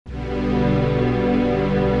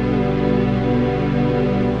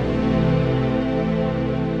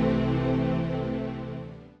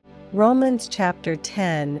Romans chapter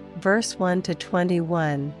 10, verse 1 to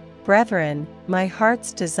 21. Brethren, my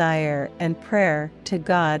heart's desire and prayer to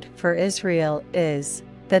God for Israel is,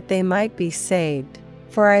 that they might be saved.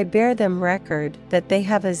 For I bear them record that they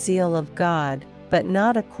have a zeal of God, but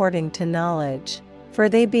not according to knowledge. For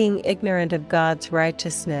they being ignorant of God's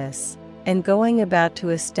righteousness, and going about to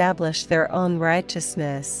establish their own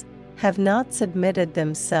righteousness, have not submitted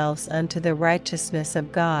themselves unto the righteousness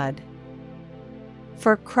of God.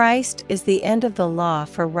 For Christ is the end of the law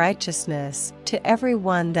for righteousness to every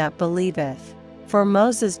one that believeth. For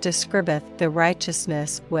Moses describeth the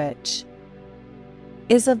righteousness which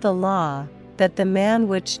is of the law, that the man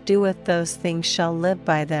which doeth those things shall live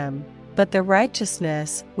by them. But the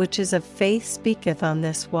righteousness which is of faith speaketh on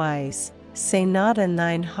this wise, say not in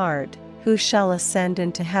thine heart, who shall ascend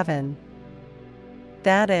into heaven?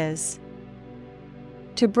 That is,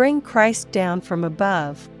 to bring Christ down from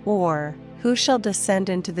above, or, who shall descend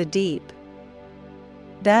into the deep?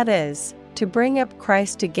 That is, to bring up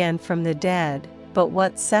Christ again from the dead. But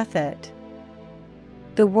what saith it?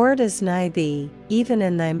 The word is nigh thee, even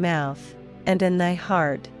in thy mouth, and in thy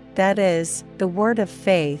heart, that is, the word of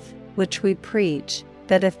faith, which we preach,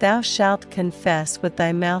 that if thou shalt confess with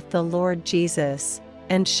thy mouth the Lord Jesus,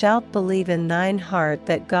 and shalt believe in thine heart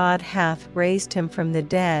that God hath raised him from the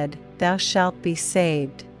dead, thou shalt be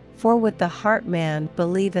saved. For with the heart man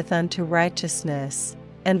believeth unto righteousness,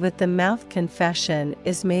 and with the mouth confession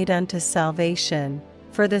is made unto salvation.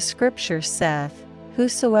 For the Scripture saith,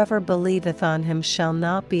 whosoever believeth on him shall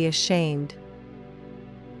not be ashamed.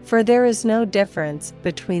 For there is no difference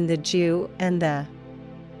between the Jew and the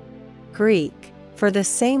Greek, for the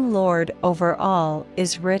same Lord over all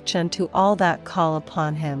is rich unto all that call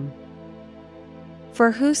upon him.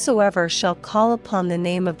 For whosoever shall call upon the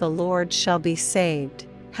name of the Lord shall be saved.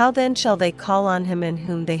 How then shall they call on him in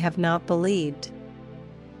whom they have not believed?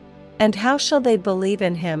 And how shall they believe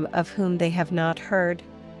in him of whom they have not heard?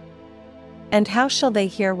 And how shall they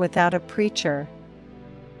hear without a preacher?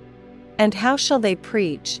 And how shall they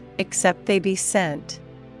preach, except they be sent?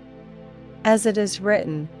 As it is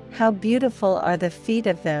written, how beautiful are the feet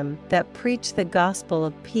of them that preach the gospel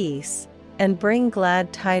of peace, and bring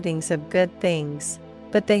glad tidings of good things,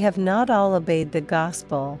 but they have not all obeyed the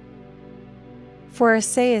gospel. For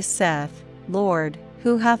Esaias saith, Lord,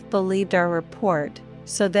 who hath believed our report?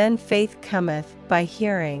 So then faith cometh by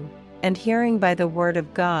hearing, and hearing by the word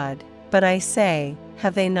of God. But I say,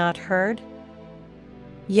 have they not heard?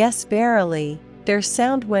 Yes, verily, their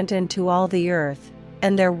sound went into all the earth,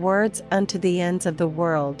 and their words unto the ends of the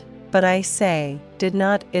world. But I say, did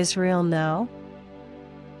not Israel know?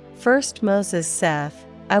 First Moses saith,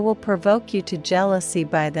 I will provoke you to jealousy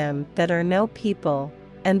by them that are no people,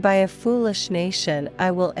 and by a foolish nation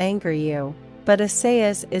I will anger you. But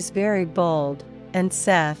Esaias is very bold, and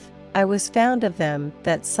saith, I was found of them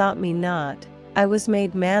that sought me not, I was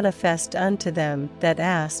made manifest unto them that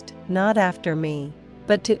asked not after me.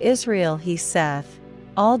 But to Israel he saith,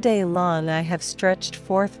 all day long I have stretched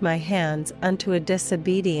forth my hands unto a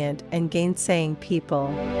disobedient and gainsaying people.